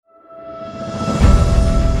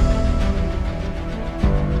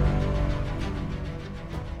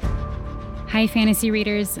Hi, fantasy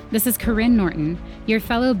readers. This is Corinne Norton, your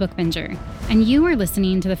fellow book binger, and you are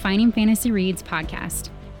listening to the Finding Fantasy Reads podcast,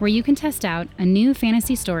 where you can test out a new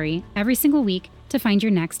fantasy story every single week to find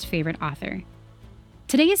your next favorite author.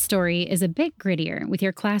 Today's story is a bit grittier with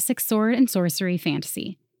your classic sword and sorcery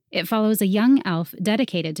fantasy. It follows a young elf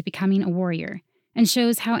dedicated to becoming a warrior and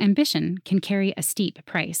shows how ambition can carry a steep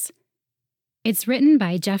price. It's written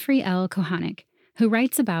by Jeffrey L. Kohanek, who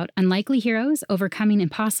writes about unlikely heroes overcoming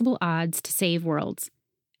impossible odds to save worlds.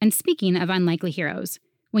 And speaking of unlikely heroes,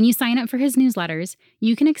 when you sign up for his newsletters,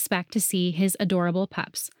 you can expect to see his adorable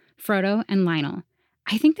pups, Frodo and Lionel.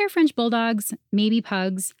 I think they're French bulldogs, maybe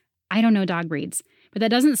pugs. I don't know dog breeds, but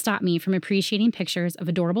that doesn't stop me from appreciating pictures of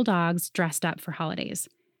adorable dogs dressed up for holidays.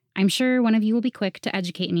 I'm sure one of you will be quick to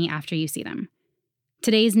educate me after you see them.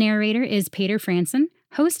 Today's narrator is Peter Franson,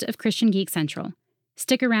 host of Christian Geek Central.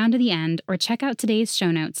 Stick around to the end or check out today's show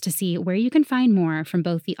notes to see where you can find more from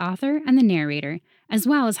both the author and the narrator, as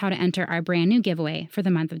well as how to enter our brand new giveaway for the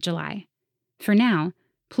month of July. For now,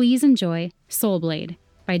 please enjoy Soulblade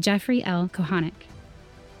by Jeffrey L. Kohanek.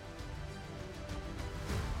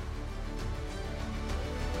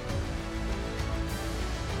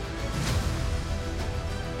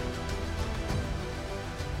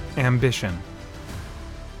 Ambition.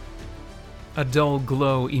 A dull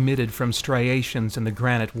glow emitted from striations in the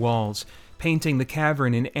granite walls, painting the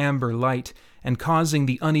cavern in amber light and causing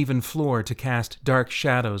the uneven floor to cast dark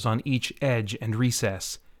shadows on each edge and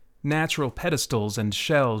recess. Natural pedestals and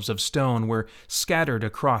shelves of stone were scattered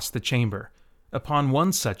across the chamber. Upon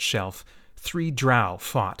one such shelf, 3 drow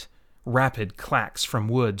fought. Rapid clacks from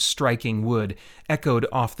wood striking wood echoed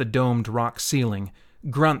off the domed rock ceiling.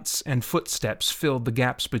 Grunts and footsteps filled the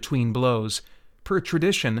gaps between blows. Per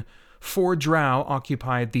tradition, 4 drow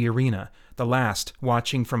occupied the arena, the last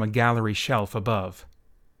watching from a gallery shelf above.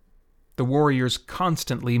 The warriors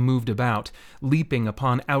constantly moved about, leaping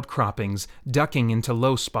upon outcroppings, ducking into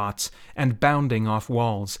low spots, and bounding off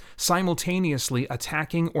walls, simultaneously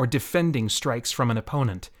attacking or defending strikes from an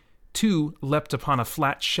opponent. 2 leapt upon a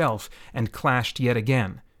flat shelf and clashed yet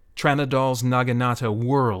again. Tranadol's naginata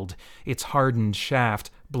whirled, its hardened shaft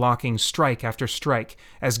blocking strike after strike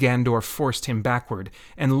as Gandor forced him backward,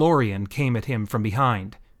 and Lorien came at him from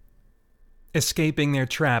behind. Escaping their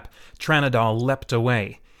trap, Tranadol leapt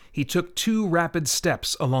away. He took 2 rapid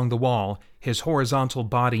steps along the wall, his horizontal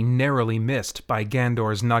body narrowly missed by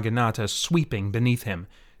Gandor's naginata sweeping beneath him.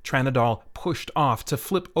 Tranadol pushed off to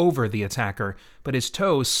flip over the attacker, but his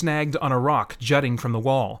toe snagged on a rock jutting from the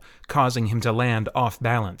wall, causing him to land off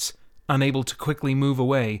balance. Unable to quickly move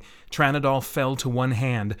away, Tranadol fell to one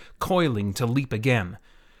hand, coiling to leap again.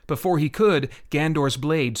 Before he could, Gandor's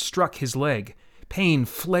blade struck his leg. Pain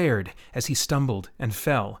flared as he stumbled and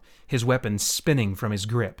fell, his weapon spinning from his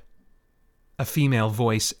grip. A female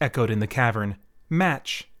voice echoed in the cavern,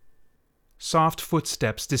 "Match!" Soft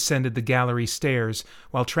footsteps descended the gallery stairs,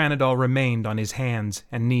 while Tranadol remained on his hands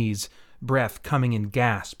and knees, breath coming in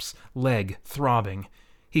gasps, leg throbbing.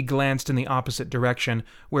 He glanced in the opposite direction,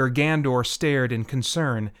 where Gandor stared in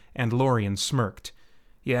concern, and Lorien smirked.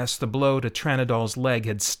 Yes, the blow to Tranadol's leg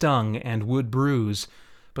had stung and would bruise,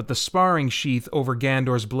 but the sparring sheath over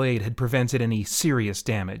Gandor's blade had prevented any serious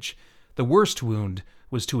damage. The worst wound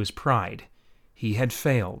was to his pride. He had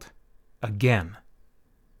failed. Again.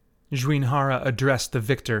 Juinhara addressed the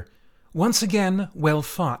victor. "Once again, well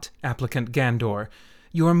fought, applicant Gandor.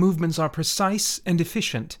 Your movements are precise and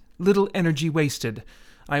efficient, little energy wasted.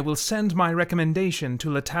 I will send my recommendation to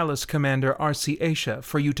Latalis Commander Arcee Aisha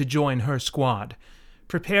for you to join her squad.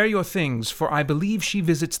 Prepare your things, for I believe she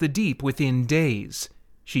visits the deep within days."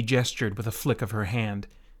 She gestured with a flick of her hand.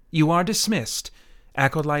 "You are dismissed.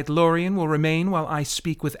 Acolyte Lorien will remain while I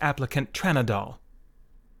speak with applicant Tranadol."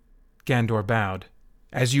 Gandor bowed.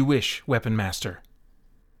 "As you wish, Weapon Master."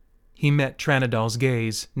 He met Tranadol's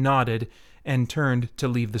gaze, nodded, and turned to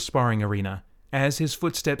leave the sparring arena. As his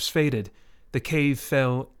footsteps faded, the cave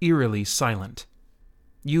fell eerily silent.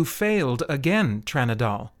 "You failed again,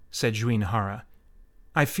 Tranadol," said Juinhara.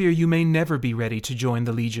 "I fear you may never be ready to join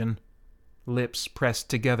the Legion." Lips pressed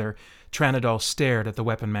together, Tranadol stared at the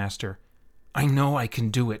Weapon Master. "I know I can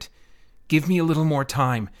do it. Give me a little more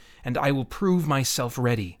time, and I will prove myself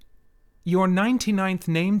ready." "Your 99th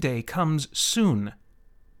name day comes soon."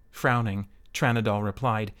 Frowning, Tranadol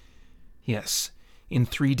replied, "Yes, in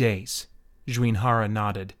 3 days." Juinhara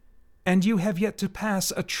nodded. "And you have yet to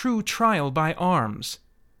pass a true trial by arms."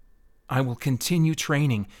 "I will continue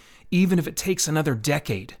training, even if it takes another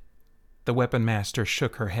decade." The Weapon Master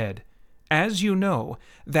shook her head. "As you know,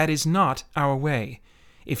 that is not our way.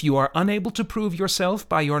 If you are unable to prove yourself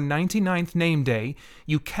by your 99th name day,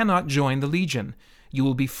 you cannot join the Legion. you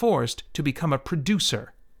will be forced to become a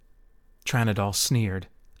producer." Tranadol sneered.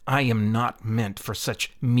 "I am not meant for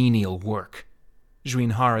such menial work."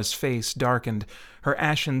 Juinhara's face darkened, her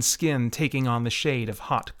ashen skin taking on the shade of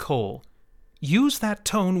hot coal. "Use that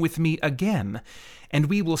tone with me again, and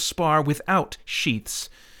we will spar without sheaths.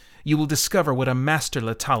 You will discover what a master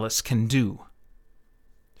Latalis can do."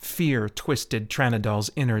 Fear twisted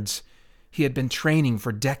Tranadol's innards. He had been training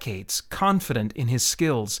for decades, confident in his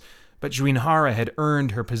skills, but Juinhara had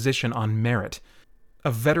earned her position on merit.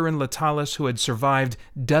 A veteran Latalis who had survived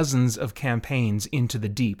dozens of campaigns into the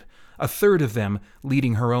deep, a third of them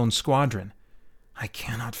leading her own squadron. I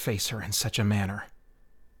cannot face her in such a manner.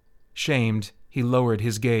 Shamed, he lowered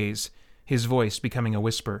his gaze, his voice becoming a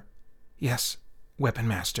whisper. "Yes, Weapon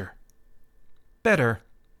Master." "Better."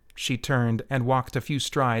 She turned and walked a few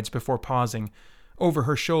strides before pausing. Over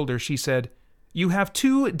her shoulder she said, "You have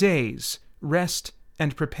 2 days. Rest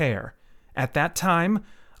and prepare. At that time,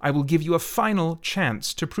 I will give you a final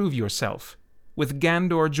chance to prove yourself. With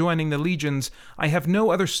Gandor joining the legions, I have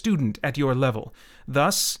no other student at your level.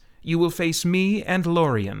 Thus, you will face me and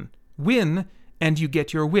Lorien. Win, and you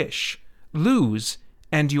get your wish. Lose,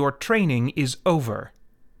 and your training is over."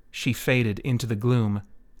 She faded into the gloom,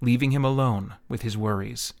 leaving him alone with his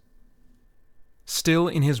worries. Still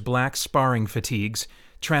in his black sparring fatigues,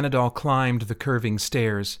 Tranadol climbed the curving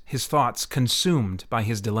stairs, his thoughts consumed by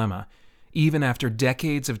his dilemma. Even after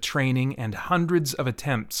decades of training and hundreds of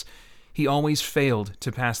attempts, he always failed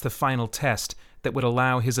to pass the final test that would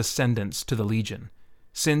allow his ascendance to the Legion.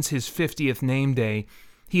 Since his 50th name day,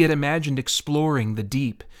 he had imagined exploring the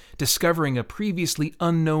deep, discovering a previously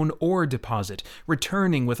unknown ore deposit,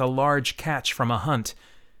 returning with a large catch from a hunt,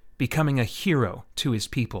 becoming a hero to his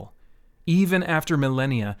people. Even after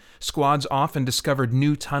millennia, squads often discovered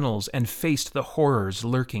new tunnels and faced the horrors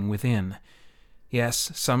lurking within.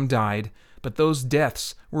 Yes, some died, but those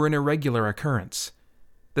deaths were an irregular occurrence.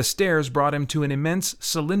 The stairs brought him to an immense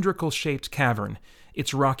cylindrical-shaped cavern,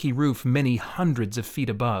 its rocky roof many hundreds of feet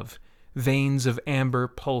above. Veins of amber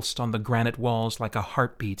pulsed on the granite walls like a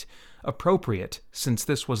heartbeat, appropriate since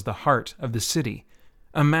this was the heart of the city.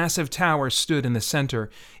 A massive tower stood in the center,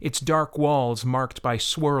 its dark walls marked by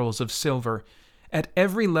swirls of silver. At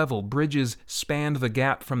every level, bridges spanned the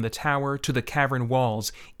gap from the tower to the cavern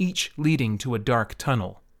walls, each leading to a dark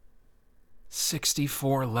tunnel.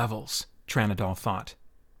 64 levels, Tranadol thought.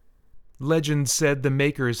 Legend said the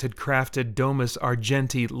makers had crafted Domus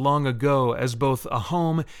Argenti long ago as both a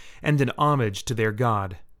home and an homage to their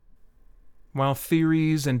god. While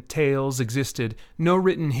theories and tales existed, no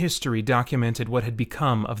written history documented what had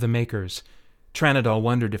become of the makers. Tranadol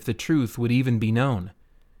wondered if the truth would even be known.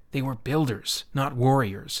 They were builders, not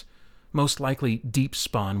warriors. Most likely Deep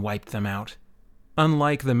Spawn wiped them out.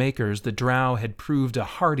 Unlike the makers, the Drow had proved a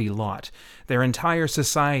hardy lot, their entire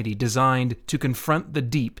society designed to confront the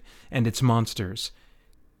deep and its monsters.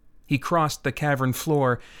 He crossed the cavern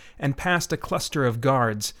floor and passed a cluster of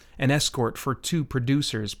guards, an escort for 2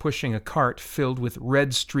 producers pushing a cart filled with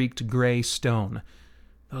red-streaked gray stone.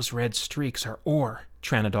 Those red streaks are ore,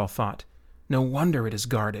 Tranadol thought. No wonder it is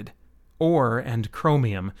guarded. Ore and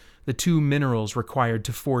chromium, the 2 minerals required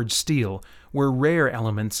to forge steel, were rare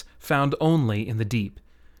elements found only in the deep.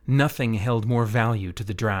 Nothing held more value to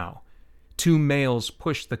the Drow. 2 males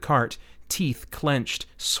pushed the cart, teeth clenched,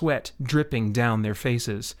 sweat dripping down their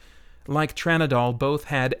faces. Like Tranadol, both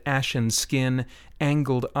had ashen skin,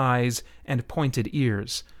 angled eyes, and pointed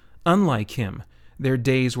ears. Unlike him, their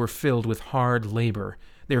days were filled with hard labor,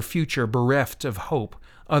 their future bereft of hope,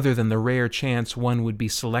 other than the rare chance one would be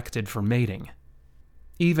selected for mating.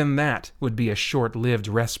 Even that would be a short-lived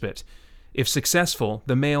respite. If successful,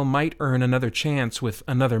 the male might earn another chance with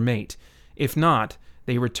another mate. If not,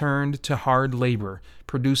 they returned to hard labor,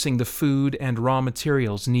 producing the food and raw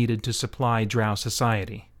materials needed to supply Drow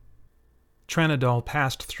society. Tranadol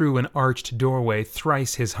passed through an arched doorway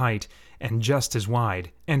thrice his height and just as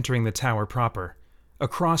wide, entering the tower proper.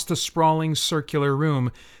 Across the sprawling circular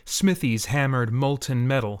room, smithies hammered molten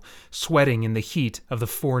metal, sweating in the heat of the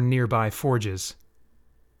 4 nearby forges.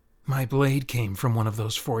 My blade came from one of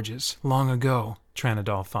those forges, long ago,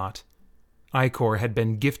 Tranadol thought. Icor had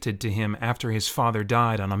been gifted to him after his father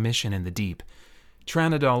died on a mission in the deep.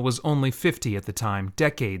 Tranadol was only 50 at the time,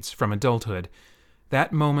 decades from adulthood.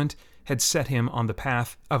 That moment had set him on the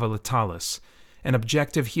path of a Latalis, an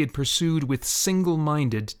objective he had pursued with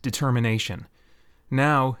single-minded determination.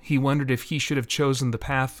 Now he wondered if he should have chosen the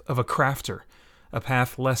path of a crafter, a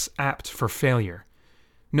path less apt for failure.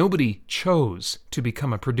 Nobody chose to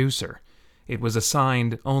become a producer. It was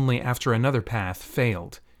assigned only after another path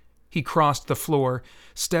failed. He crossed the floor,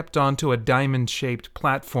 stepped onto a diamond-shaped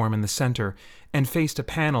platform in the center, and faced a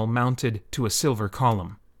panel mounted to a silver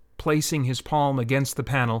column. Placing his palm against the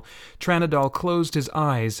panel, Tranadol closed his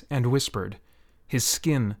eyes and whispered. His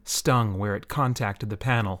skin stung where it contacted the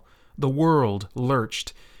panel. The world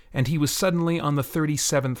lurched, and he was suddenly on the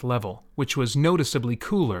 37th level, which was noticeably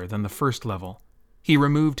cooler than the first level. He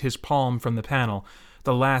removed his palm from the panel,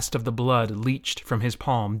 the last of the blood leached from his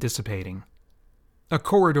palm dissipating. A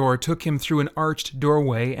corridor took him through an arched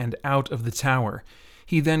doorway and out of the tower.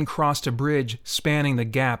 He then crossed a bridge spanning the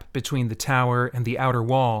gap between the tower and the outer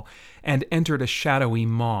wall, and entered a shadowy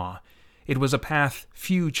maw. It was a path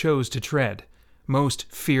few chose to tread.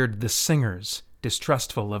 Most feared the singers,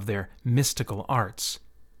 distrustful of their mystical arts.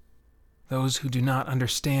 Those who do not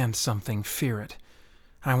understand something fear it.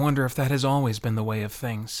 I wonder if that has always been the way of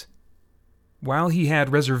things. While he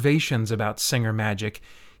had reservations about singer magic,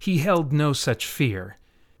 he held no such fear.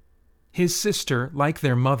 His sister, like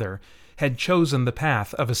their mother, had chosen the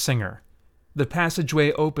path of a singer. The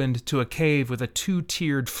passageway opened to a cave with a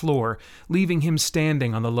 2-tiered floor, leaving him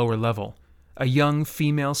standing on the lower level. A young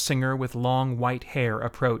female singer with long white hair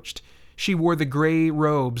approached. She wore the gray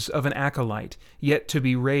robes of an acolyte, yet to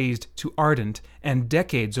be raised to ardent and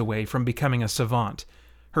decades away from becoming a savant.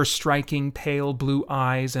 Her striking pale blue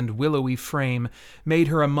eyes and willowy frame made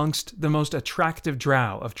her amongst the most attractive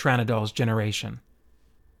drow of Tranadol's generation.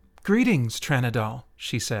 "Greetings, Tranadol,"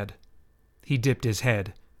 she said. He dipped his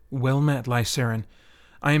head. "Well met, Lysarin.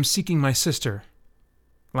 I am seeking my sister."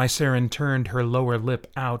 Lysarin turned her lower lip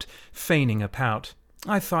out, feigning a pout.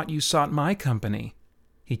 "I thought you sought my company."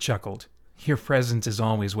 He chuckled. "Your presence is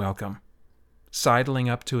always welcome." Sidling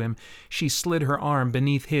up to him, she slid her arm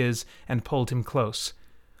beneath his and pulled him close.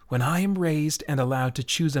 "When I am raised and allowed to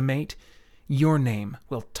choose a mate, your name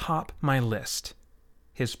will top my list."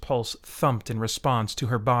 His pulse thumped in response to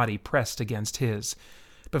her body pressed against his.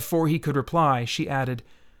 Before he could reply, she added,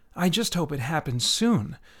 "I just hope it happens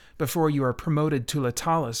soon, before you are promoted to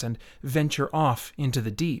Latalis and venture off into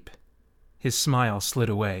the deep." His smile slid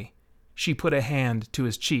away. She put a hand to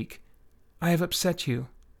his cheek. "I have upset you.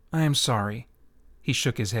 I am sorry." He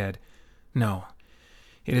shook his head. "No,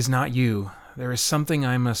 it is not you. There is something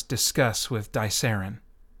I must discuss with Dysarin."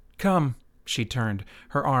 "Come," she turned,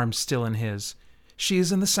 her arms still in his. "She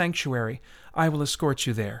is in the sanctuary. I will escort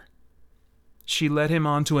you there." She led him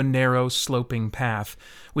onto a narrow, sloping path.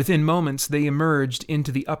 Within moments, they emerged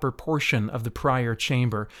into the upper portion of the prior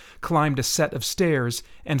chamber, climbed a set of stairs,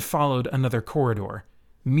 and followed another corridor.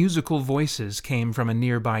 Musical voices came from a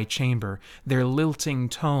nearby chamber, their lilting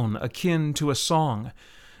tone akin to a song.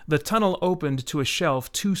 The tunnel opened to a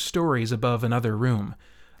shelf 2 stories above another room.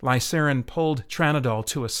 Lysarin pulled Tranadol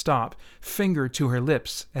to a stop, finger to her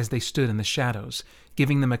lips as they stood in the shadows,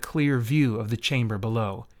 giving them a clear view of the chamber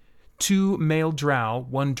below. 2 male drow,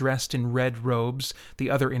 one dressed in red robes, the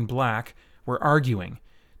other in black, were arguing.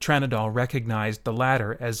 Tranadol recognized the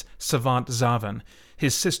latter as Savant Zavan,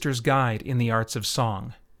 his sister's guide in the arts of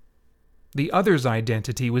song. The other's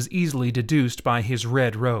identity was easily deduced by his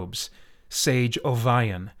red robes. Sage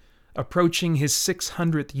Ovian. Approaching his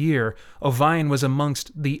 600th year, Ovian was amongst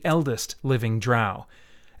the eldest living drow.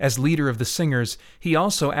 As leader of the singers, he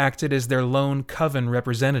also acted as their lone coven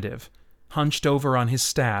representative. Hunched over on his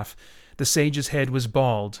staff, the sage's head was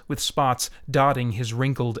bald, with spots dotting his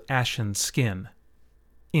wrinkled, ashen skin.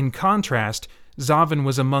 In contrast, Zavan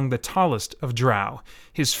was among the tallest of drow,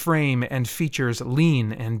 his frame and features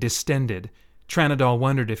lean and distended. Tranadol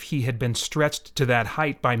wondered if he had been stretched to that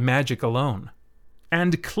height by magic alone.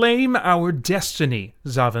 "And claim our destiny,"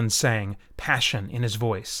 Zavan sang, passion in his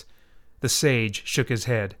voice. The sage shook his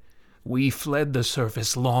head. "We fled the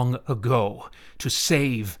surface long ago to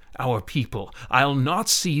save our people. I'll not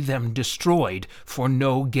see them destroyed for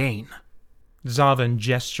no gain." Zavan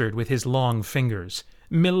gestured with his long fingers.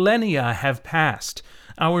 "Millennia have passed.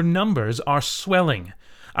 Our numbers are swelling.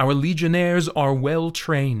 Our legionnaires are well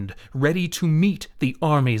trained, ready to meet the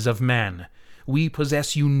armies of man. We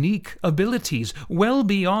possess unique abilities well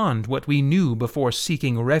beyond what we knew before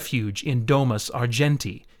seeking refuge in Domus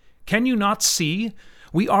Argenti. Can you not see?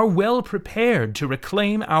 We are well prepared to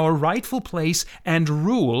reclaim our rightful place and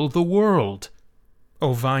rule the world."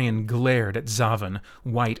 Ovian glared at Zavan,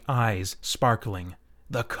 white eyes sparkling.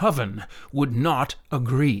 "The Coven would not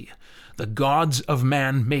agree. The gods of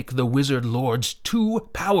man make the wizard lords too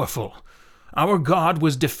powerful. Our god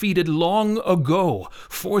was defeated long ago,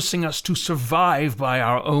 forcing us to survive by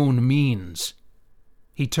our own means."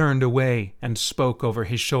 He turned away and spoke over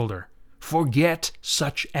his shoulder. "Forget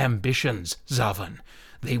such ambitions, Zavan.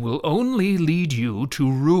 They will only lead you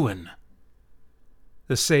to ruin."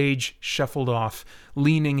 The sage shuffled off,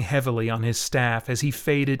 leaning heavily on his staff as he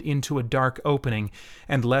faded into a dark opening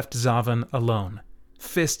and left Zavan alone.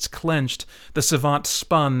 Fists clenched, the savant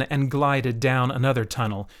spun and glided down another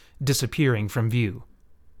tunnel, disappearing from view.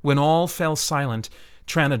 When all fell silent,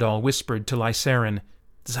 Tranadol whispered to Lysarin,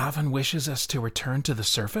 "Zavan wishes us to return to the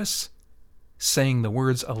surface?" Saying the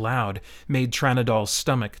words aloud made Tranadol's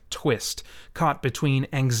stomach twist, caught between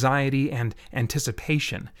anxiety and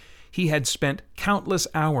anticipation. He had spent countless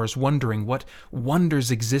hours wondering what wonders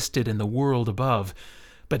existed in the world above,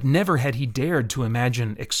 but never had he dared to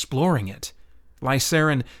imagine exploring it.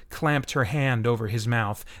 Lysarin clamped her hand over his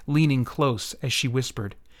mouth, leaning close as she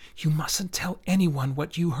whispered, "You mustn't tell anyone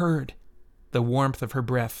what you heard." The warmth of her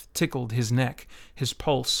breath tickled his neck, his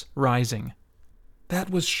pulse rising. "That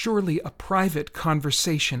was surely a private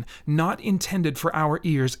conversation, not intended for our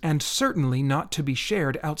ears, and certainly not to be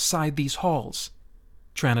shared outside these halls."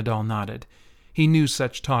 Tranadol nodded. He knew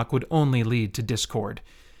such talk would only lead to discord.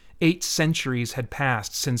 8 centuries had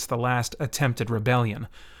passed since the last attempted rebellion.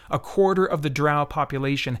 A quarter of the Drow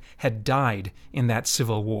population had died in that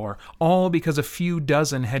civil war, all because a few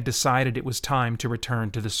dozen had decided it was time to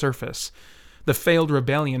return to the surface. The failed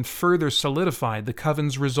rebellion further solidified the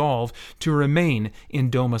Coven's resolve to remain in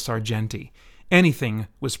Domus Argenti. Anything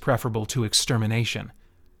was preferable to extermination.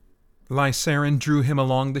 Lysarin drew him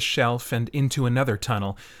along the shelf and into another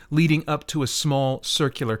tunnel, leading up to a small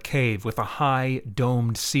circular cave with a high,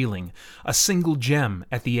 domed ceiling, a single gem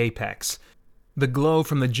at the apex. The glow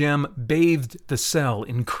from the gem bathed the cell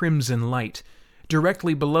in crimson light.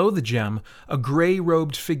 Directly below the gem, a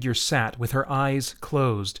gray-robed figure sat with her eyes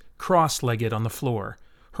closed, cross-legged on the floor.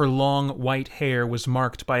 Her long white hair was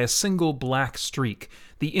marked by a single black streak,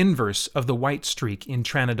 the inverse of the white streak in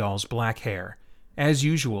Tranadol's black hair. As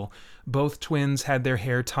usual, both twins had their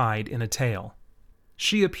hair tied in a tail.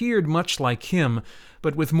 She appeared much like him,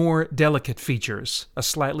 but with more delicate features, a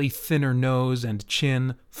slightly thinner nose and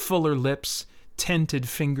chin, fuller lips, tented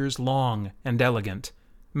fingers long and elegant.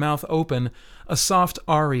 Mouth open, a soft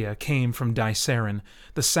aria came from Dysarin,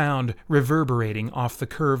 the sound reverberating off the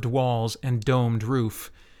curved walls and domed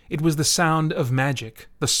roof. It was the sound of magic,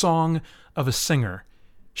 the song of a singer.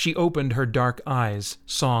 She opened her dark eyes,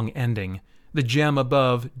 song ending. The gem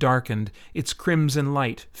above darkened, its crimson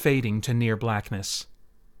light fading to near blackness.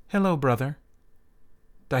 "Hello, brother."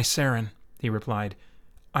 "Dysarin," he replied.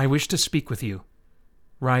 "I wish to speak with you."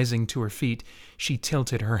 Rising to her feet, she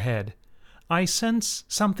tilted her head. "I sense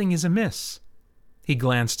something is amiss." He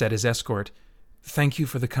glanced at his escort. "Thank you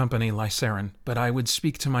for the company, Lysarin, but I would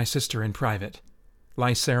speak to my sister in private."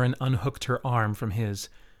 Lysarin unhooked her arm from his.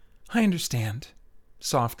 "I understand."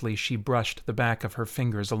 Softly she brushed the back of her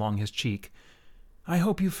fingers along his cheek. "I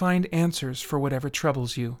hope you find answers for whatever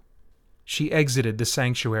troubles you." She exited the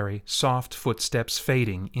sanctuary, soft footsteps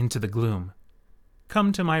fading into the gloom.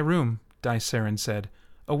 "Come to my room," Dysarin said,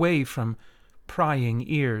 "away from prying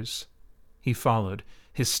ears." He followed,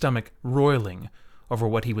 his stomach roiling over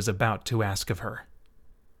what he was about to ask of her.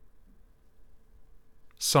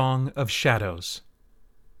 Song of Shadows.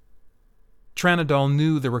 Tranadol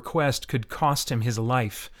knew the request could cost him his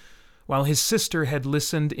life. While his sister had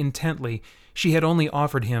listened intently, she had only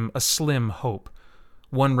offered him a slim hope,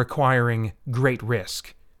 one requiring great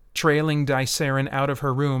risk. Trailing Dysarin out of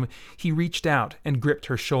her room, he reached out and gripped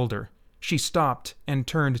her shoulder. She stopped and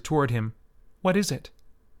turned toward him. "What is it?"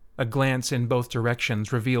 A glance in both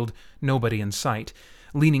directions revealed nobody in sight.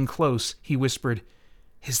 Leaning close, he whispered,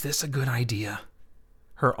 "Is this a good idea?"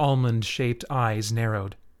 Her almond-shaped eyes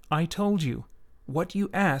narrowed. "I told you. What you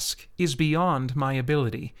ask is beyond my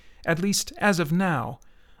ability, at least as of now.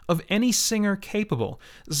 Of any singer capable,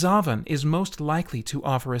 Zavan is most likely to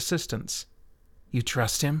offer assistance." "You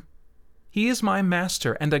trust him?" "He is my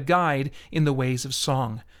master and a guide in the ways of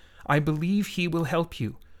song. I believe he will help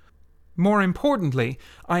you. More importantly,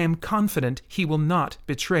 I am confident he will not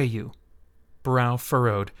betray you." Brow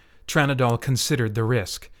furrowed, Tranadol considered the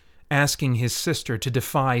risk. Asking his sister to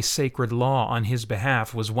defy sacred law on his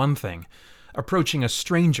behalf was one thing. Approaching a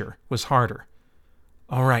stranger was harder.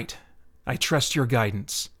 "All right, I trust your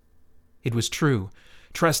guidance." It was true.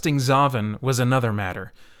 Trusting Zavan was another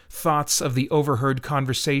matter. Thoughts of the overheard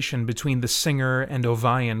conversation between the singer and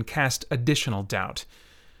Ovian cast additional doubt.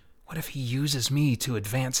 What if he uses me to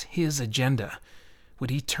advance his agenda? Would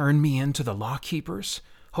he turn me into the Lawkeepers,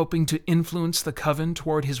 hoping to influence the Coven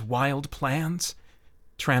toward his wild plans?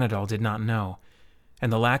 Tranadol did not know,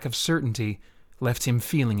 and the lack of certainty left him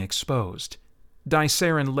feeling exposed.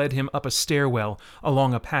 Dysarin led him up a stairwell,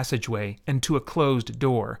 along a passageway, and to a closed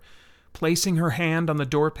door. Placing her hand on the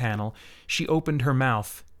door panel, she opened her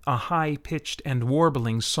mouth, a high-pitched and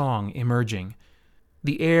warbling song emerging.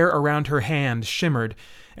 The air around her hand shimmered,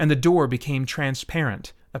 and the door became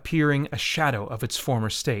transparent, appearing a shadow of its former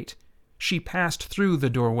state. She passed through the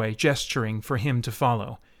doorway, gesturing for him to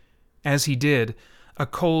follow. As he did, a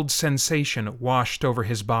cold sensation washed over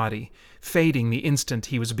his body, fading the instant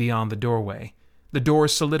he was beyond the doorway. The door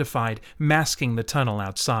solidified, masking the tunnel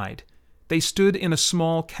outside. They stood in a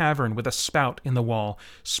small cavern with a spout in the wall,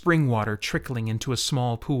 spring water trickling into a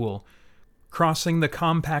small pool. Crossing the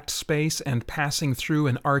compact space and passing through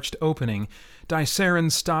an arched opening,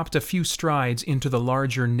 Daisarin stopped a few strides into the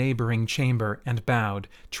larger neighboring chamber and bowed,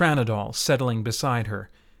 Tranadol settling beside her.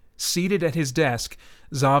 Seated at his desk,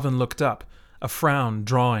 Zavan looked up, a frown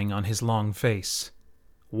drawing on his long face.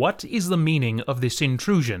 "What is the meaning of this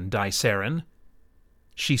intrusion, Daisarin?"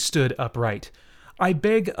 She stood upright. "I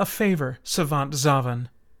beg a favor, Savant Zavan."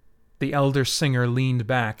 The elder singer leaned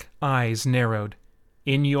back, eyes narrowed.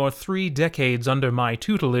 "In your 3 decades under my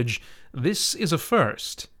tutelage, this is a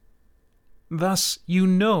first." "Thus you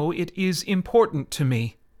know it is important to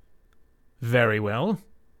me." "Very well."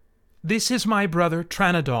 "This is my brother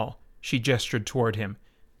Tranadol," she gestured toward him.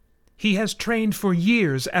 "He has trained for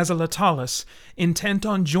years as a Latalis, intent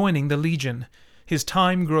on joining the Legion. His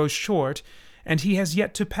time grows short, and he has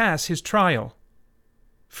yet to pass his trial."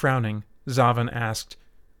 Frowning, Zavan asked,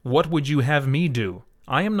 "What would you have me do?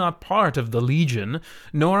 I am not part of the Legion,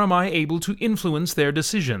 nor am I able to influence their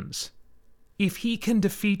decisions." "If he can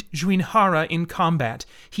defeat Juinhara in combat,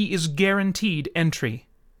 he is guaranteed entry."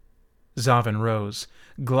 Zavan rose,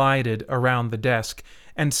 glided around the desk,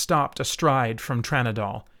 and stopped astride from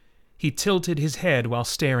Tranadol. He tilted his head while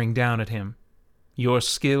staring down at him. "Your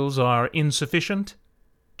skills are insufficient?"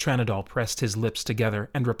 Tranadol pressed his lips together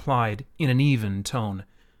and replied in an even tone,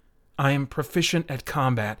 "I am proficient at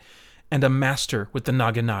combat, and a master with the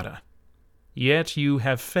Naginata." "Yet you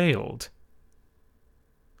have failed."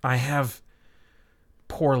 "I have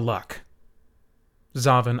poor luck."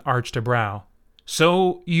 Zavan arched a brow.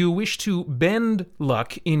 "So you wish to bend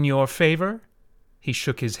luck in your favor?" He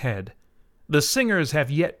shook his head. "The singers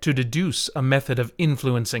have yet to deduce a method of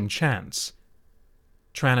influencing chance."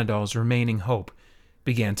 Tranadol's remaining hope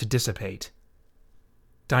began to dissipate.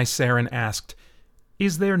 Daisarin asked,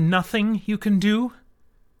 "Is there nothing you can do?"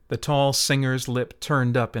 The tall singer's lip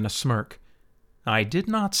turned up in a smirk. "I did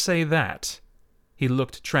not say that." He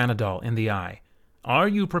looked Tranadol in the eye. "Are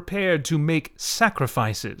you prepared to make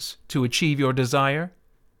sacrifices to achieve your desire?"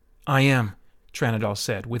 "I am," Tranadol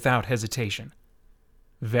said without hesitation.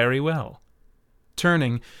 "Very well."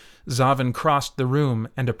 Turning, Zavan crossed the room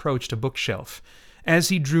and approached a bookshelf. As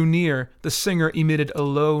he drew near, the singer emitted a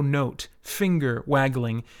low note, finger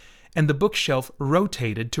waggling, and the bookshelf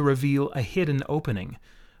rotated to reveal a hidden opening.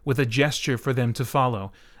 With a gesture for them to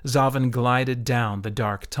follow, Zavan glided down the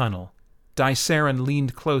dark tunnel. Daisarin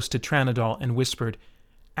leaned close to Tranadol and whispered,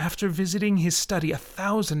 "After visiting his study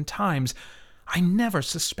 1,000 times, I never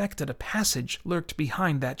suspected a passage lurked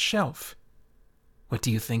behind that shelf." "What do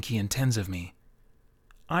you think he intends of me?"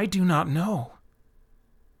 "I do not know."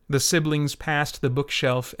 The siblings passed the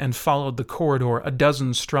bookshelf and followed the corridor a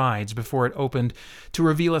dozen strides before it opened to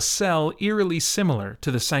reveal a cell eerily similar to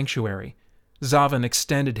the sanctuary. Zavan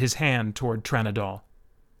extended his hand toward Tranadol.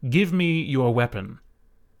 "Give me your weapon."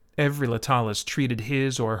 Every Latalis treated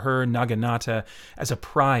his or her Naginata as a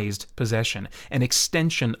prized possession, an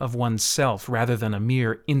extension of oneself rather than a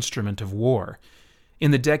mere instrument of war.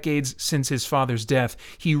 In the decades since his father's death,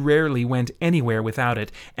 he rarely went anywhere without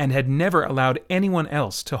it and had never allowed anyone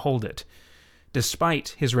else to hold it. Despite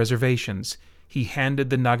his reservations, he handed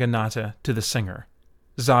the Naginata to the singer.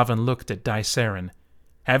 Zavan looked at Daisarin.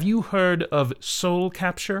 "Have you heard of soul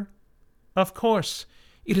capture?" "Of course.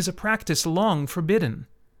 It is a practice long forbidden."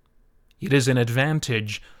 "It is an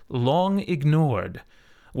advantage long ignored.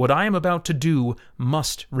 What I am about to do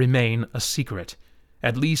must remain a secret,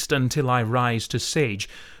 at least until I rise to sage,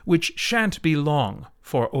 which shan't be long,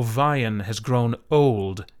 for Ovion has grown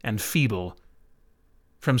old and feeble."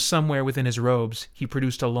 From somewhere within his robes, he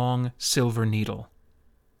produced a long silver needle.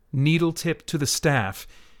 Needle tipped to the staff,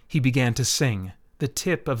 he began to sing, the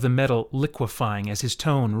tip of the metal liquefying as his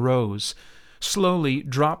tone rose. Slowly,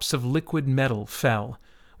 drops of liquid metal fell.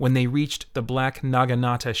 When they reached the black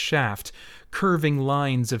Naginata shaft, curving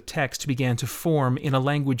lines of text began to form in a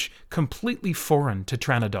language completely foreign to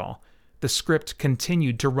Tranadol. The script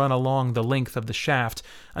continued to run along the length of the shaft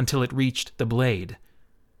until it reached the blade.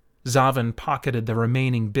 Zavan pocketed the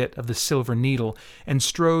remaining bit of the silver needle and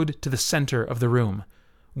strode to the center of the room.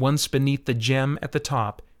 Once beneath the gem at the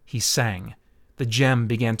top, he sang. The gem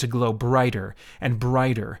began to glow brighter and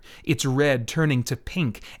brighter, its red turning to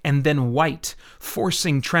pink and then white,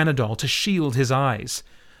 forcing Tranadol to shield his eyes.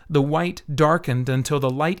 The white darkened until the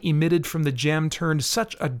light emitted from the gem turned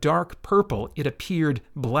such a dark purple it appeared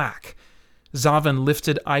black. Zavan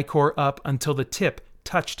lifted Ikor up until the tip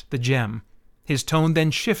touched the gem. His tone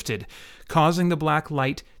then shifted, causing the black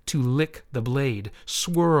light to lick the blade,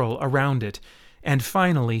 swirl around it, and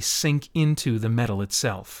finally sink into the metal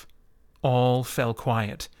itself. All fell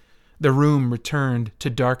quiet. The room returned to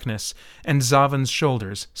darkness, and Zavan's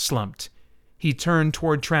shoulders slumped. He turned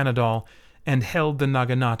toward Tranadol and held the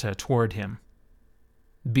Naginata toward him.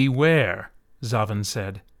 "Beware," Zavan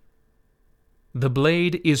said. "The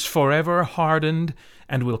blade is forever hardened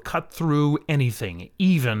and will cut through anything,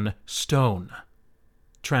 even stone."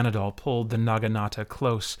 Tranadol pulled the Naginata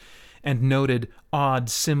close and noted odd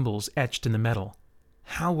symbols etched in the metal.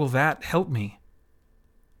 "How will that help me?"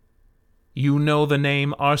 "You know the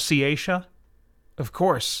name Arciatia?" "Of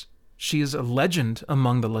course. She is a legend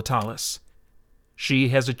among the Latalis." "She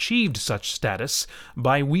has achieved such status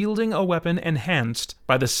by wielding a weapon enhanced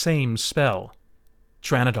by the same spell."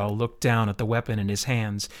 Tranadol looked down at the weapon in his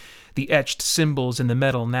hands, the etched symbols in the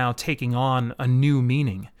metal now taking on a new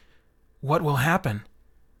meaning. "What will happen?"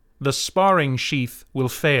 "The sparring sheath will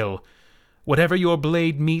fail. Whatever your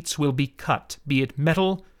blade meets will be cut, be it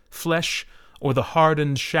metal, flesh, or the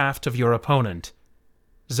hardened shaft of your opponent."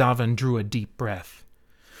 Zavan drew a deep breath.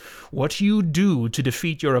 "What you do to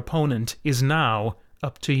defeat your opponent is now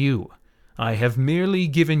up to you. I have merely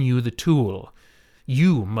given you the tool.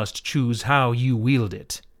 You must choose how you wield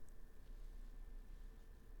it."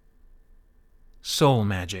 Soul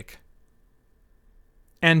Magic.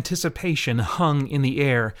 Anticipation hung in the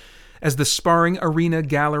air as the sparring arena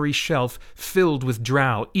gallery shelf filled with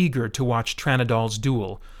drow eager to watch Tranadol's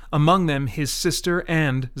duel, among them his sister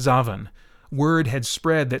and Zavan. Word had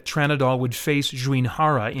spread that Tranadol would face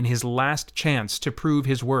Juinhara in his last chance to prove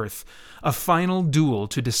his worth, a final duel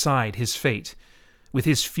to decide his fate. With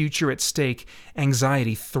his future at stake,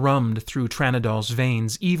 anxiety thrummed through Tranadol's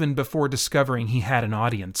veins even before discovering he had an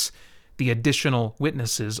audience. The additional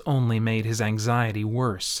witnesses only made his anxiety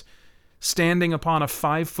worse. Standing upon a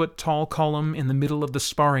 5-foot-tall column in the middle of the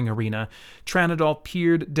sparring arena, Tranadol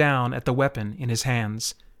peered down at the weapon in his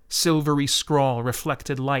hands. Silvery scrawl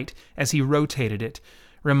reflected light as he rotated it,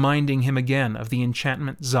 reminding him again of the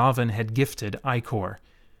enchantment Zavan had gifted Ikor.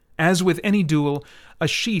 As with any duel, a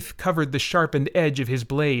sheath covered the sharpened edge of his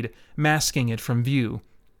blade, masking it from view.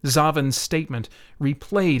 Zavan's statement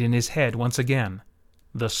replayed in his head once again.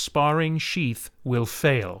 "The sparring sheath will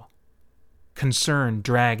fail." Concern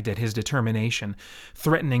dragged at his determination,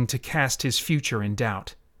 threatening to cast his future in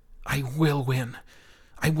doubt. "I will win.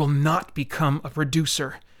 I will not become a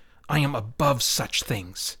producer. I am above such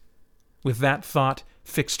things." With that thought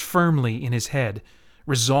fixed firmly in his head,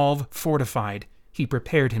 resolve fortified, he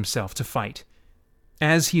prepared himself to fight.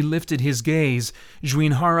 As he lifted his gaze,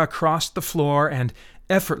 Juinhara crossed the floor and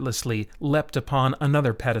effortlessly leapt upon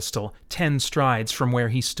another pedestal 10 strides from where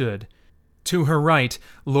he stood. To her right,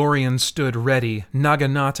 Lorien stood ready,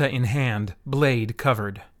 Naginata in hand, blade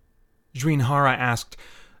covered. Juinhara asked,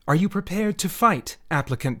 "Are you prepared to fight,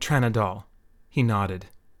 applicant Tranadol?" He nodded.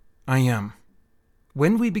 "I am.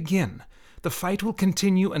 When we begin, the fight will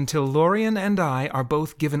continue until Lorien and I are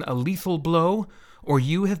both given a lethal blow, or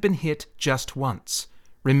you have been hit just once.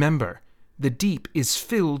 Remember, the deep is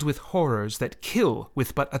filled with horrors that kill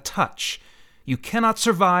with but a touch. You cannot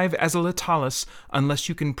survive as a Latalis unless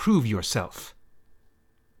you can prove yourself."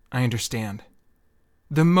 "I understand.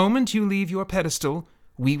 The moment you leave your pedestal,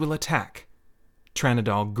 we will attack."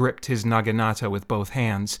 Tranadol gripped his Naginata with both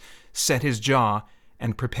hands, set his jaw,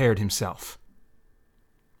 and prepared himself.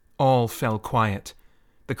 All fell quiet,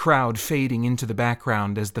 the crowd fading into the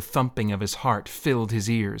background as the thumping of his heart filled his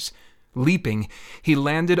ears. Leaping, he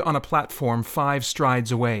landed on a platform 5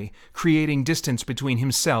 strides away, creating distance between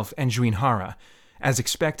himself and Juinhara. As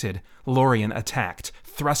expected, Lorien attacked,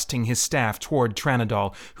 thrusting his staff toward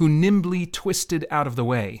Tranadol, who nimbly twisted out of the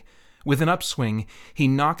way. With an upswing, he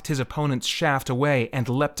knocked his opponent's shaft away and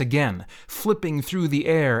leapt again, flipping through the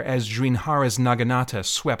air as Juinhara's Naginata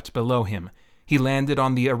swept below him. He landed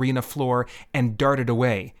on the arena floor and darted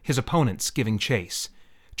away, his opponents giving chase.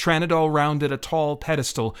 Tranadol rounded a tall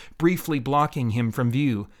pedestal, briefly blocking him from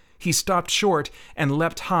view. He stopped short and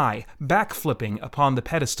leapt high, backflipping upon the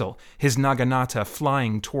pedestal, his Naginata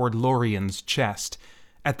flying toward Lorien's chest.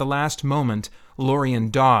 At the last moment, Lorien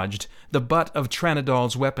dodged, the butt of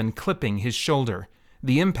Tranadol's weapon clipping his shoulder.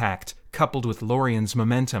 The impact, coupled with Lorien's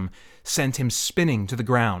momentum, sent him spinning to the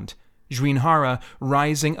ground. Juinhara,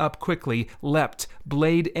 rising up quickly, leapt,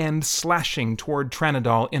 blade end slashing toward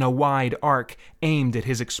Tranadol in a wide arc aimed at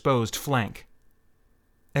his exposed flank.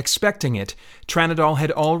 Expecting it, Tranadol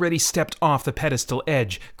had already stepped off the pedestal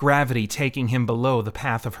edge, gravity taking him below the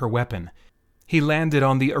path of her weapon. He landed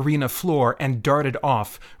on the arena floor and darted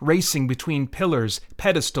off, racing between pillars,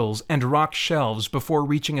 pedestals, and rock shelves before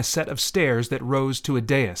reaching a set of stairs that rose to a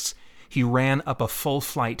dais. He ran up a full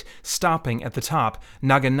flight, stopping at the top,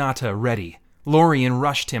 Naginata ready. Lorien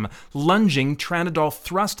rushed him. Lunging, Tranadol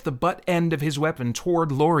thrust the butt end of his weapon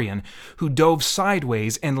toward Lorien, who dove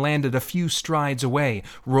sideways and landed a few strides away,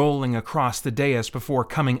 rolling across the dais before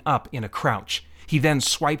coming up in a crouch. He then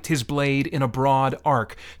swiped his blade in a broad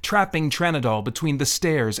arc, trapping Tranadol between the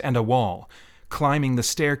stairs and a wall. Climbing the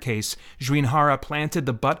staircase, Zhuinhara planted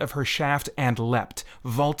the butt of her shaft and leapt,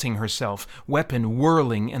 vaulting herself, weapon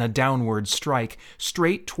whirling in a downward strike,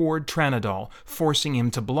 straight toward Tranadol, forcing him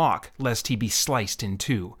to block lest he be sliced in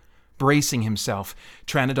two. Bracing himself,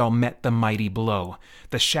 Tranadol met the mighty blow.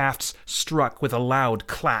 The shafts struck with a loud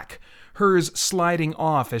clack, hers sliding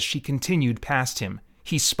off as she continued past him.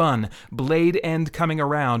 He spun, blade end coming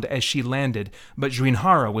around as she landed, but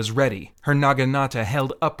Zhuinhara was ready, her naginata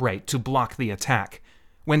held upright to block the attack.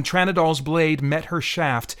 When Tranadol's blade met her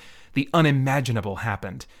shaft, the unimaginable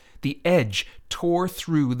happened. The edge tore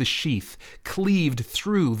through the sheath, cleaved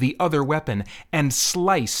through the other weapon, and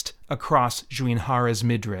sliced across Zhuinhara's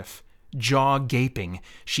midriff. Jaw gaping,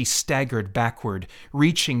 she staggered backward,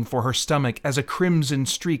 reaching for her stomach as a crimson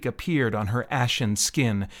streak appeared on her ashen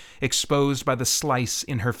skin, exposed by the slice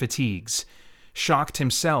in her fatigues. Shocked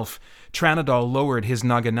himself, Tranadol lowered his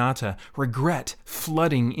naginata, regret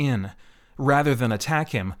flooding in. Rather than attack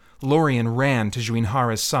him, Lorien ran to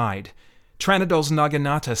Zhuinhara's side. Tranadol's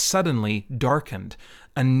naginata suddenly darkened,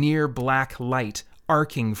 a near-black light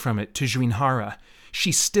arcing from it to Zhuinhara.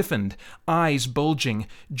 She stiffened, eyes bulging,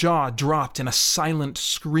 jaw dropped in a silent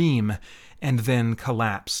scream, and then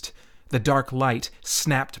collapsed. The dark light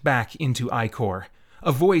snapped back into Icor.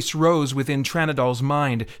 A voice rose within Tranadol's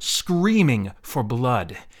mind, screaming for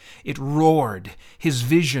blood. It roared, his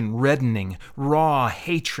vision reddening, raw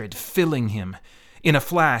hatred filling him. In a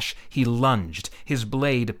flash, he lunged, his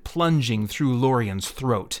blade plunging through Lorien's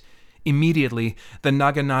throat. Immediately, the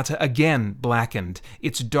naginata again blackened,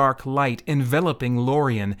 its dark light enveloping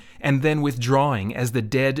Lorien and then withdrawing as the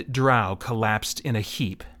dead drow collapsed in a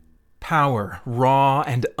heap. Power, raw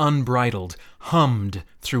and unbridled, hummed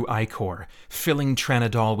through Icor, filling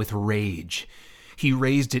Tranadol with rage. He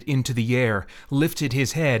raised it into the air, lifted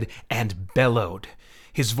his head, and bellowed.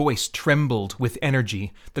 His voice trembled with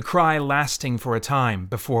energy, the cry lasting for a time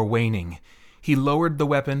before waning. He lowered the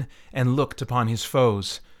weapon and looked upon his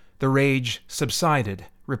foes. The rage subsided,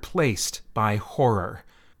 replaced by horror.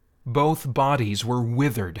 Both bodies were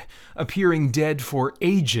withered, appearing dead for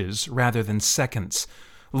ages rather than seconds.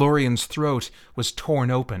 Lorien's throat was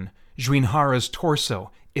torn open, Zhuinhara's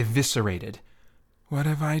torso eviscerated. "What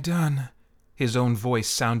have I done?" His own voice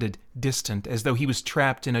sounded distant, as though he was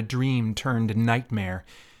trapped in a dream turned nightmare.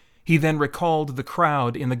 He then recalled the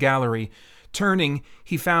crowd in the gallery. Turning,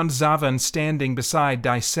 he found Zavan standing beside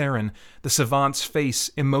Daisaren, the savant's face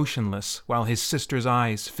emotionless, while his sister's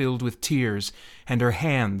eyes filled with tears, and her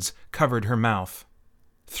hands covered her mouth.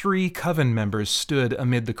 3 coven members stood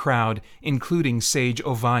amid the crowd, including Sage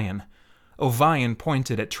Ovion. Ovion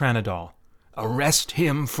pointed at Tranadol. "Arrest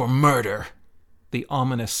him for murder!" The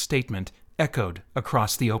ominous statement echoed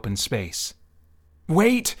across the open space.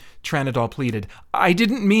 "Wait!" Tranadol pleaded. "I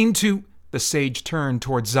didn't mean to—" The sage turned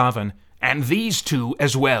toward Zavan. "And these 2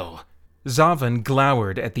 as well." Zavan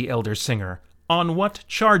glowered at the elder singer. "On what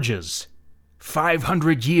charges?"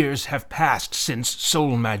 500 years have passed since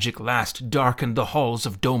soul magic last darkened the halls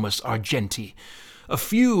of Domus Argenti. A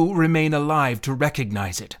few remain alive to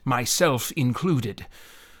recognize it, myself included.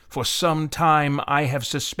 For some time I have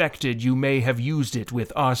suspected you may have used it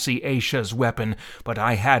with Arcee Aisha's weapon, but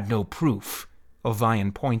I had no proof."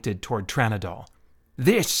 Ovion pointed toward Tranadol.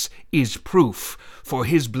 "This is proof, for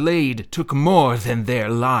his blade took more than their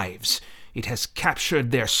lives. It has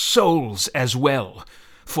captured their souls as well.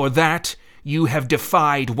 For that, you have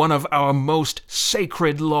defied one of our most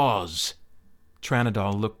sacred laws."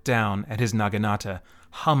 Tranadol looked down at his naginata,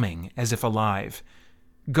 humming as if alive.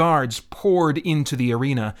 Guards poured into the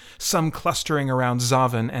arena, some clustering around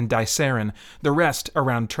Zavan and Daisaren, the rest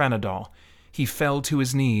around Tranadol. He fell to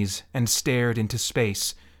his knees and stared into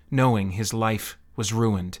space, knowing his life was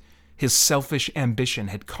ruined. His selfish ambition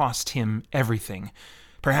had cost him everything.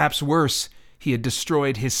 Perhaps worse, he had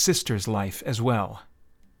destroyed his sister's life as well.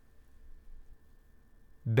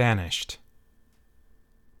 Banished.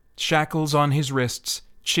 Shackles on his wrists,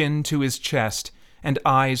 chin to his chest, and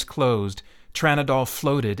eyes closed, Tranadol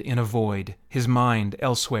floated in a void, his mind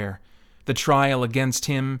elsewhere. The trial against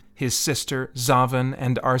him, his sister, Zavan,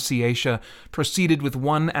 and Arciatia proceeded with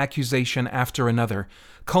one accusation after another,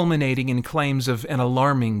 culminating in claims of an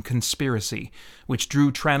alarming conspiracy, which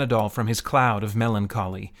drew Tranadol from his cloud of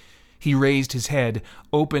melancholy. He raised his head,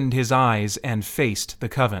 opened his eyes, and faced the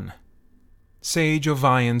coven. Sage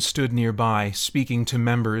Ovion stood nearby, speaking to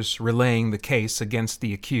members, relaying the case against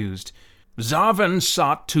the accused. Zavan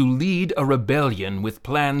sought to lead a rebellion with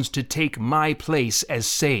plans to take my place as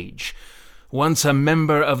sage. Once a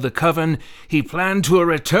member of the coven, he planned to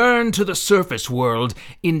return to the surface world,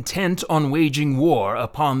 intent on waging war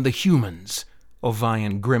upon the humans.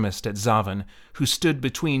 Ovion grimaced at Zavan, who stood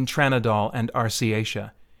between Tranadol and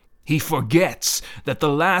Arciatia. He forgets that the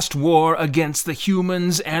last war against the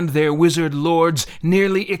humans and their wizard lords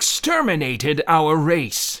nearly exterminated our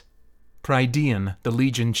race. Prydean, the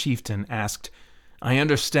Legion chieftain, asked, I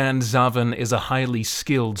understand Zavan is a highly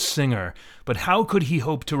skilled singer, but how could he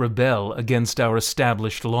hope to rebel against our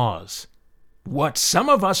established laws? What some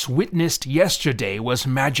of us witnessed yesterday was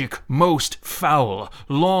magic most foul,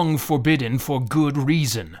 long forbidden for good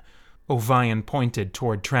reason. Ovion pointed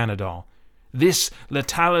toward Tranadol. This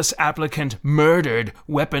Letalis applicant murdered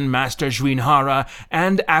Weapon Master Żwinhara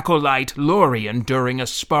and Acolyte Lorien during a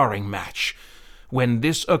sparring match. When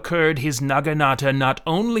this occurred, his Naginata not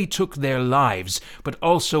only took their lives, but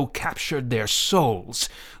also captured their souls,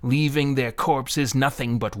 leaving their corpses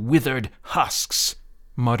nothing but withered husks.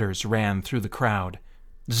 Mutters ran through the crowd.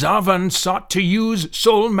 Zavan sought to use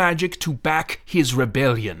soul magic to back his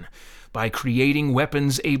rebellion. By creating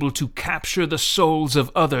weapons able to capture the souls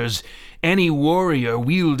of others, any warrior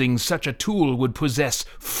wielding such a tool would possess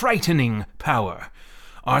frightening power.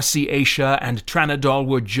 Arciatia and Tranadol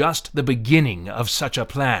were just the beginning of such a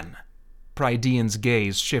plan. Prydean's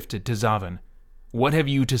gaze shifted to Zavan. What have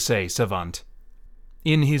you to say, Savant?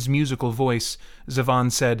 In his musical voice,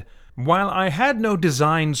 Zavan said, While I had no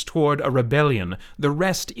designs toward a rebellion, the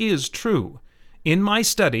rest is true. In my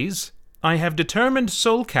studies, I have determined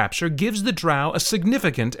soul capture gives the Drow a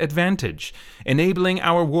significant advantage, enabling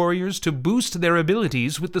our warriors to boost their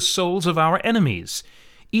abilities with the souls of our enemies.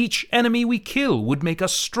 Each enemy we kill would make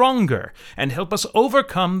us stronger and help us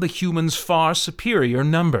overcome the humans' far superior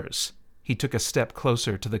numbers. He took a step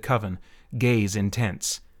closer to the coven, gaze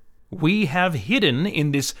intense. We have hidden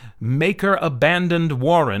in this maker-abandoned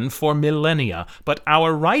warren for millennia, but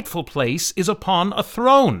our rightful place is upon a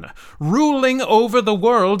throne, ruling over the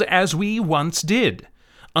world as we once did.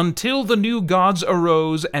 Until the new gods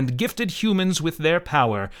arose and gifted humans with their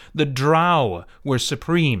power, the Drow were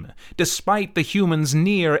supreme, despite the humans'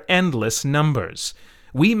 near-endless numbers.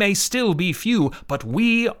 We may still be few, but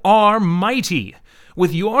we are mighty.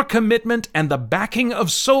 With your commitment and the backing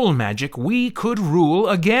of soul magic, we could rule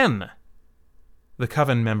again. The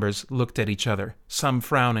coven members looked at each other, some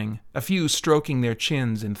frowning, a few stroking their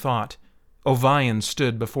chins in thought. Ovion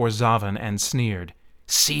stood before Zavan and sneered.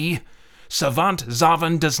 See? Savant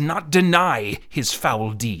Zavan does not deny his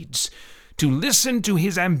foul deeds. To listen to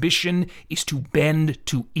his ambition is to bend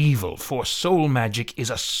to evil, for soul magic is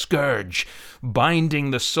a scourge,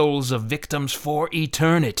 binding the souls of victims for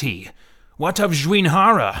eternity. What of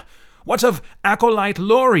Żwinhara? What of Acolyte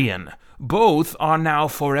Lorien? Both are now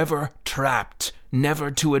forever trapped, never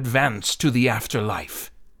to advance to the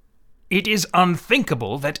afterlife. It is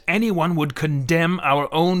unthinkable that anyone would condemn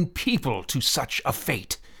our own people to such a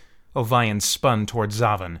fate. Ovion spun toward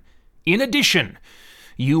Zavan. In addition,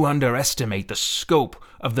 you underestimate the scope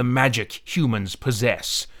of the magic humans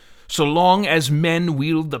possess. So long as men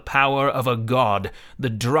wield the power of a god, the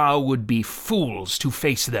Drow would be fools to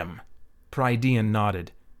face them. Prydean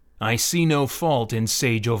nodded. I see no fault in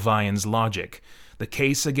Sage Ovion's logic. The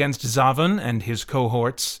case against Zavan and his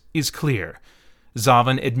cohorts is clear.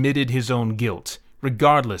 Zavan admitted his own guilt,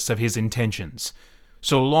 regardless of his intentions.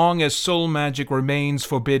 So long as soul magic remains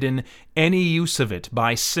forbidden, any use of it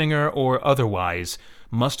by singer or otherwise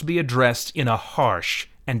must be addressed in a harsh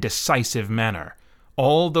and decisive manner.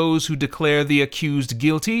 All those who declare the accused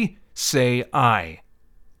guilty say aye.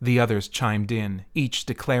 The others chimed in, each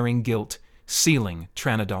declaring guilt, sealing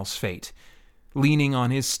Tranadol's fate. Leaning on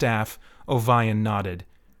his staff, Ovion nodded.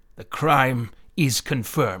 The crime is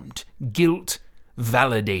confirmed, guilt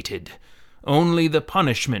validated. Only the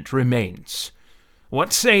punishment remains.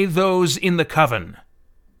 What say those in the coven?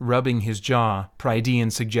 Rubbing his jaw,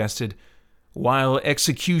 Prydean suggested, While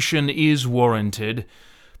execution is warranted,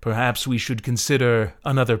 perhaps we should consider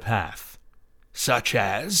another path. Such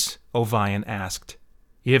as? Ovion asked.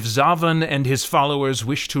 If Zavan and his followers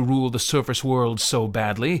wish to rule the surface world so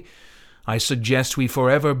badly, I suggest we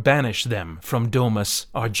forever banish them from Domus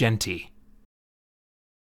Argenti.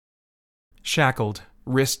 Shackled,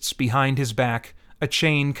 wrists behind his back, a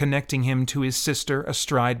chain connecting him to his sister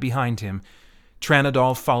astride behind him.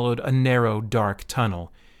 Tranadol followed a narrow, dark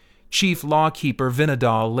tunnel. Chief Lawkeeper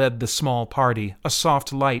Vinadal led the small party, a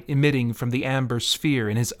soft light emitting from the amber sphere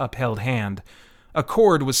in his upheld hand. A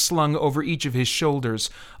cord was slung over each of his shoulders,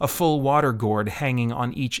 a full water gourd hanging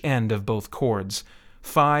on each end of both cords.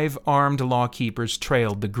 5 armed lawkeepers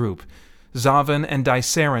trailed the group. Zavan and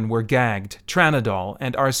Daisarin were gagged, Tranadol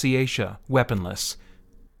and Arciatia weaponless.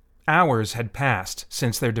 Hours had passed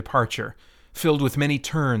since their departure, filled with many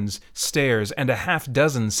turns, stairs, and a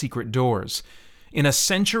half-dozen secret doors. In a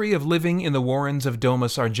century of living in the warrens of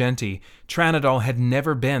Domus Argenti, Tranadol had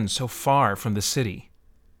never been so far from the city.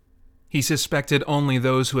 He suspected only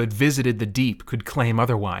those who had visited the deep could claim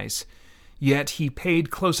otherwise. Yet he paid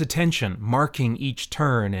close attention, marking each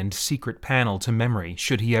turn and secret panel to memory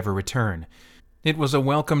should he ever return. It was a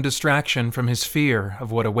welcome distraction from his fear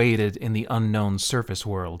of what awaited in the unknown surface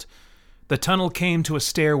world. The tunnel came to a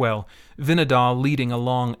stairwell, Vinadal leading a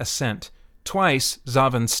long ascent. Twice,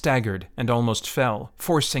 Zavan staggered and almost fell,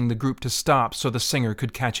 forcing the group to stop so the singer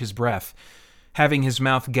could catch his breath. Having his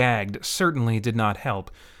mouth gagged certainly did not help,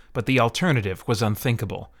 but the alternative was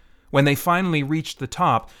unthinkable. When they finally reached the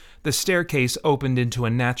top, the staircase opened into a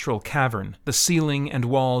natural cavern, the ceiling and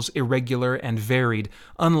walls irregular and varied,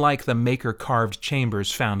 unlike the maker-carved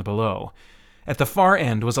chambers found below. At the far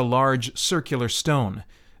end was a large circular stone.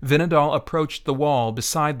 Vinadal approached the wall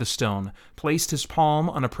beside the stone, placed his palm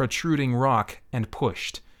on a protruding rock, and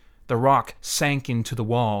pushed. The rock sank into the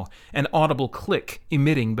wall, an audible click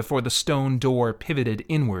emitting before the stone door pivoted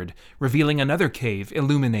inward, revealing another cave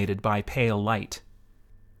illuminated by pale light.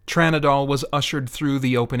 Tranadol was ushered through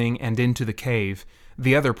the opening and into the cave,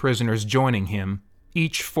 the other prisoners joining him,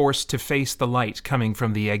 each forced to face the light coming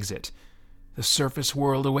from the exit. The surface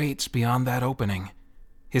world awaits beyond that opening.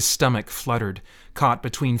 His stomach fluttered, caught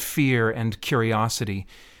between fear and curiosity.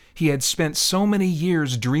 He had spent so many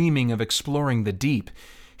years dreaming of exploring the deep.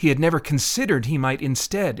 He had never considered he might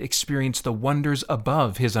instead experience the wonders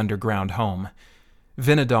above his underground home.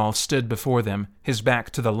 Vinadal stood before them, his back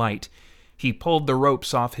to the light. He pulled the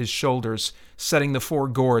ropes off his shoulders, setting the 4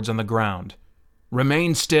 gourds on the ground.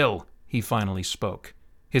 "Remain still," he finally spoke.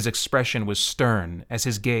 His expression was stern as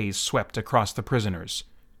his gaze swept across the prisoners.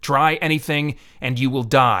 "Try anything, and you will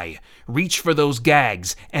die. Reach for those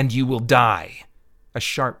gags, and you will die." A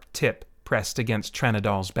sharp tip pressed against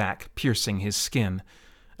Tranadol's back, piercing his skin.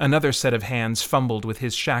 Another set of hands fumbled with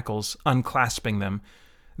his shackles, unclasping them.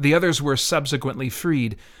 The others were subsequently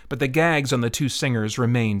freed, but the gags on the 2 singers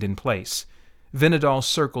remained in place. Vinadal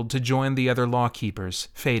circled to join the other lawkeepers,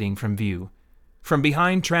 fading from view. From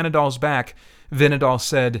behind Tranadol's back, Vinadal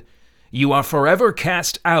said, "You are forever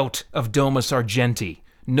cast out of Domus Argenti,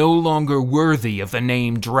 no longer worthy of the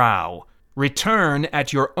name Drow. Return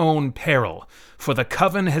at your own peril, for the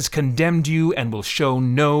Coven has condemned you and will show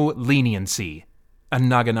no leniency." A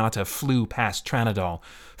Naginata flew past Tranadol,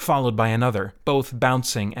 followed by another, both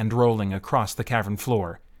bouncing and rolling across the cavern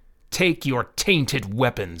floor. "Take your tainted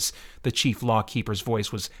weapons," the chief lawkeeper's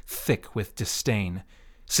voice was thick with disdain.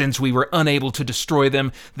 "Since we were unable to destroy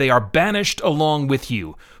them, they are banished along with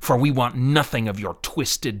you, for we want nothing of your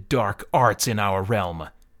twisted dark arts in our realm."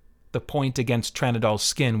 The point against Tranadol's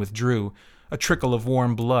skin withdrew, a trickle of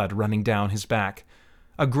warm blood running down his back.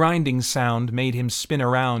 A grinding sound made him spin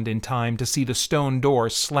around in time to see the stone door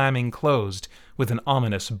slamming closed with an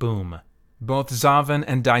ominous boom. Both Zavan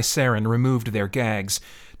and Daisarin removed their gags,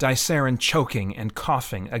 Daisarin choking and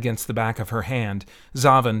coughing against the back of her hand,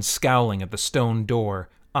 Zavan scowling at the stone door,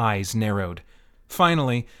 eyes narrowed.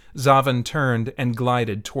 Finally, Zavan turned and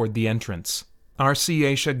glided toward the entrance.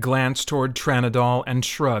 Arciatia glanced toward Tranadol and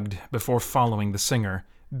shrugged before following the singer,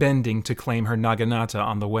 bending to claim her Naginata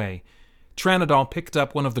on the way. Tranadol picked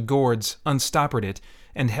up one of the gourds, unstoppered it,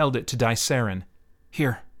 and held it to Daisarin.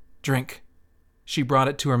 "Here, drink." She brought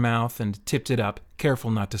it to her mouth and tipped it up, careful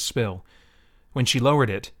not to spill. When she lowered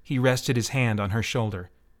it, he rested his hand on her shoulder.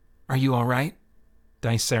 "Are you all right?"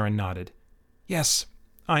 Daisarin nodded. "Yes,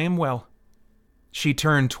 I am well." She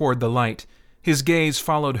turned toward the light. His gaze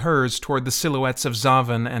followed hers toward the silhouettes of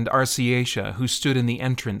Zavan and Arciatia, who stood in the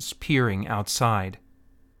entrance, peering outside.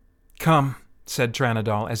 "Come," said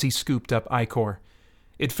Tranadol as he scooped up ichor.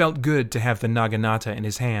 It felt good to have the Naginata in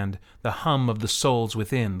his hand, the hum of the souls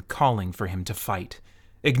within calling for him to fight.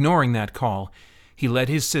 Ignoring that call, he led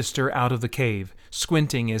his sister out of the cave,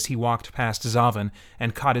 squinting as he walked past Zavan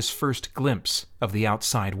and caught his first glimpse of the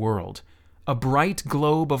outside world. A bright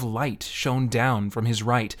globe of light shone down from his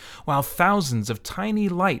right, while thousands of tiny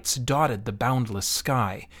lights dotted the boundless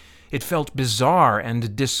sky. It felt bizarre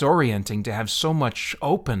and disorienting to have so much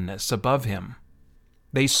openness above him.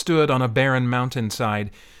 They stood on a barren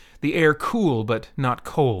mountainside, the air cool but not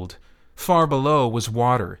cold. Far below was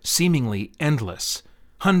water, seemingly endless.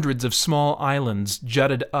 Hundreds of small islands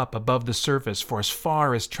jutted up above the surface for as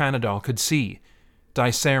far as Tranadol could see.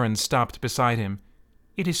 Daisarin stopped beside him.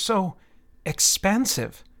 "It is so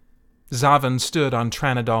expansive." Zavan stood on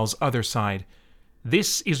Tranadol's other side.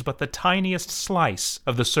 "This is but the tiniest slice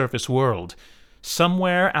of the surface world.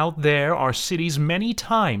 Somewhere out there are cities many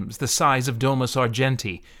times the size of Domus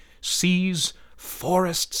Argenti. Seas,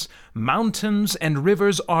 forests, mountains, and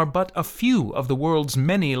rivers are but a few of the world's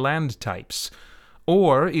many land types.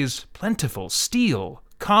 Ore is plentiful, steel,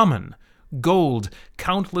 common, gold,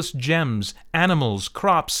 countless gems, animals,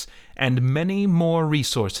 crops, and many more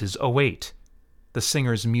resources await." The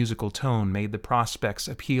singer's musical tone made the prospects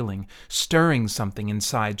appealing, stirring something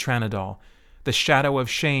inside Tranadol. The shadow of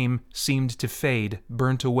shame seemed to fade,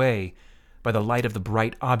 burnt away by the light of the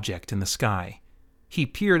bright object in the sky. He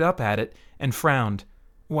peered up at it and frowned.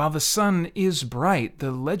 "While the sun is bright,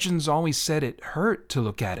 the legends always said it hurt to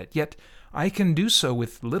look at it, yet I can do so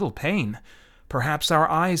with little pain. Perhaps our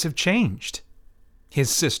eyes have changed." His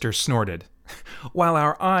sister snorted. "While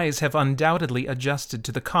our eyes have undoubtedly adjusted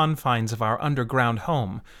to the confines of our underground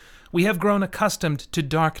home, we have grown accustomed to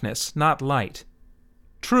darkness, not light."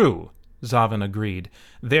 "True," Zavan agreed.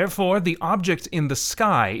 "Therefore the object in the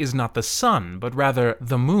sky is not the sun, but rather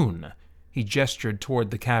the moon." He gestured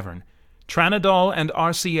toward the cavern. "Tranadol and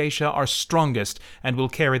Arciatia are strongest and will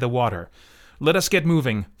carry the water. Let us get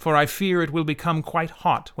moving, for I fear it will become quite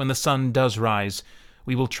hot when the sun does rise.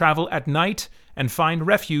 We will travel at night and find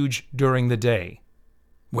refuge during the day."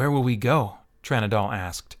 "Where will we go?" Tranadol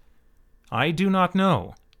asked. "I do not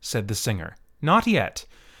know," said the singer. "Not yet.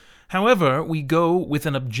 However, we go with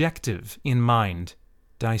an objective in mind."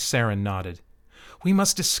 Daisarin nodded. "We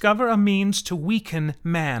must discover a means to weaken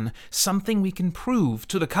man, something we can prove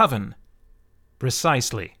to the Coven."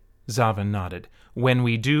 "Precisely," Zavan nodded. "When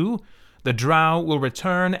we do, the Drow will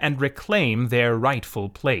return and reclaim their rightful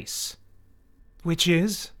place." "Which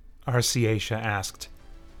is?" Arciatia asked.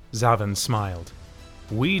 Zavan smiled.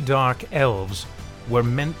 "We Dark Elves were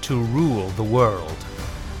meant to rule the world."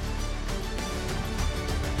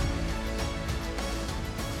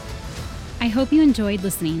 I hope you enjoyed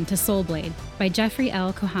listening to Soulblade by Jeffrey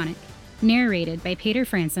L. Kohanek, narrated by Peter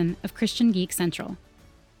Franson of Christian Geek Central.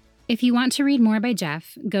 If you want to read more by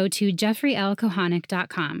Jeff, go to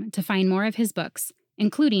jeffreylkohanek.com to find more of his books,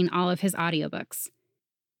 including all of his audiobooks.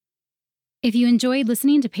 If you enjoyed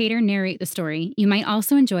listening to Peter narrate the story, you might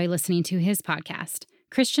also enjoy listening to his podcast,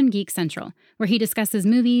 Christian Geek Central, where he discusses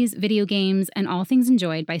movies, video games, and all things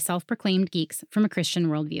enjoyed by self-proclaimed geeks from a Christian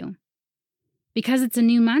worldview. Because it's a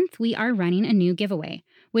new month, we are running a new giveaway,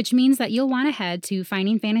 which means that you'll want to head to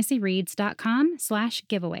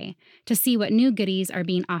findingfantasyreads.com/giveaway to see what new goodies are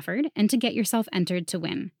being offered and to get yourself entered to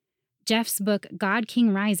win. Jeff's book, God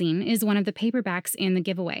King Rising, is one of the paperbacks in the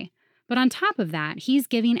giveaway. But on top of that, he's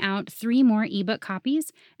giving out 3 more ebook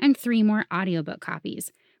copies and 3 more audiobook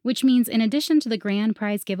copies, which means in addition to the grand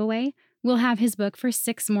prize giveaway, we'll have his book for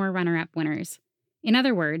 6 more runner-up winners. In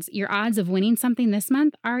other words, your odds of winning something this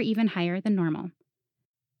month are even higher than normal.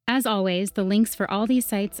 As always, the links for all these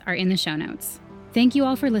sites are in the show notes. Thank you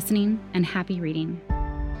all for listening, and happy reading.